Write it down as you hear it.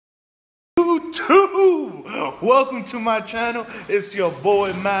YouTube! Welcome to my channel. It's your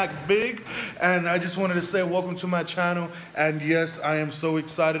boy Mac Big, and I just wanted to say welcome to my channel. And yes, I am so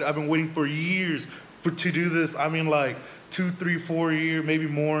excited. I've been waiting for years to do this. I mean, like 2, 3, 4 years, maybe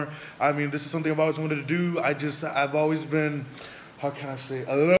more. I mean, this is something I've always wanted to do. I've always been, how can I say,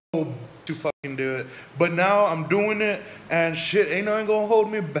 a little to fucking do it. But now I'm doing it, and shit, ain't nothing gonna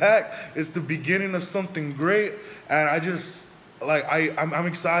hold me back. It's the beginning of something great, and I'm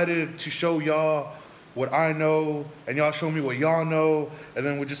excited to show y'all what I know, and y'all show me what y'all know, and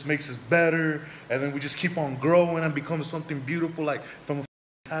then it just makes us better, and then we just keep on growing and become something beautiful, like from a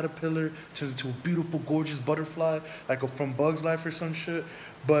caterpillar to a beautiful, gorgeous butterfly, like from Bug's Life or some shit.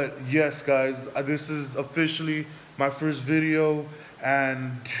 But yes, guys, this is officially my first video,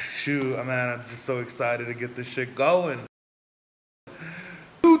 and shoot, man, I'm just so excited to get this shit going.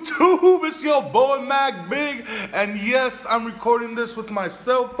 YouTube, it's your boy Mac Big, and yes, I'm recording this with my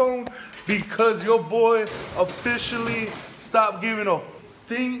cell phone because your boy officially stopped giving a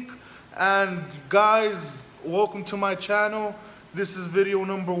think. And guys, welcome to my channel. This is video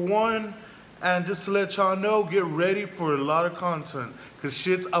number 1, and just to let y'all know, get ready for a lot of content because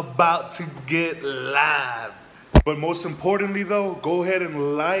shit's about to get live. But most importantly though, go ahead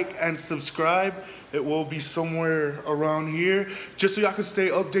and like and subscribe. It will be somewhere around here, just so y'all can stay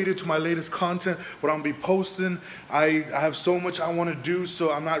updated to my latest content, what I'm gonna be posting. I have so much I wanna do,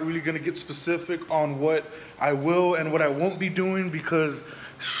 so I'm not really gonna get specific on what I will and what I won't be doing because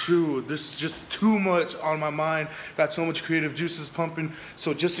shoot, there's just too much on my mind. Got so much creative juices pumping.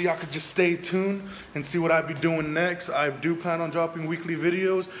 So just so y'all could just stay tuned and see what I be doing next. I do plan on dropping weekly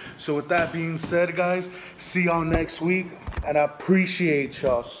videos. So with that being said, guys, see y'all next week. And I appreciate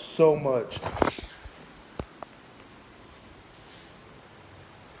y'all so much.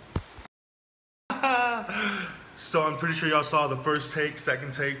 So I'm pretty sure y'all saw the first take,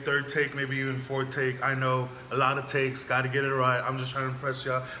 second take, third take, maybe even fourth take. I know, a lot of takes, gotta get it right. I'm just trying to impress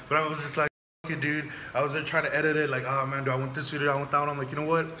y'all. But I was just like, fuck it, dude. I was there trying to edit it, like, oh man, do I want this video, do I want that one? I'm like, you know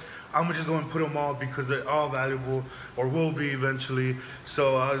what? I'm gonna just go and put them all because they're all valuable, or will be eventually.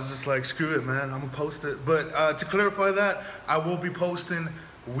 So I was just like, screw it, man, I'm gonna post it. But to clarify that, I will be posting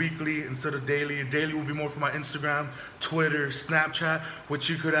weekly instead of daily. Daily will be more for my Instagram, Twitter, Snapchat, which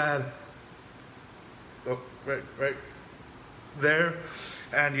you could add right there.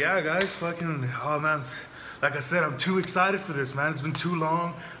 And yeah, guys, fucking, oh man, like I said, I'm too excited for this, man. It's been too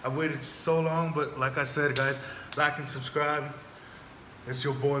long. I've waited so long, but like I said, guys, like and subscribe. It's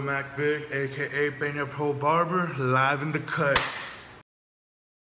your boy Mac Big, aka PenaProBarber, live in the cut.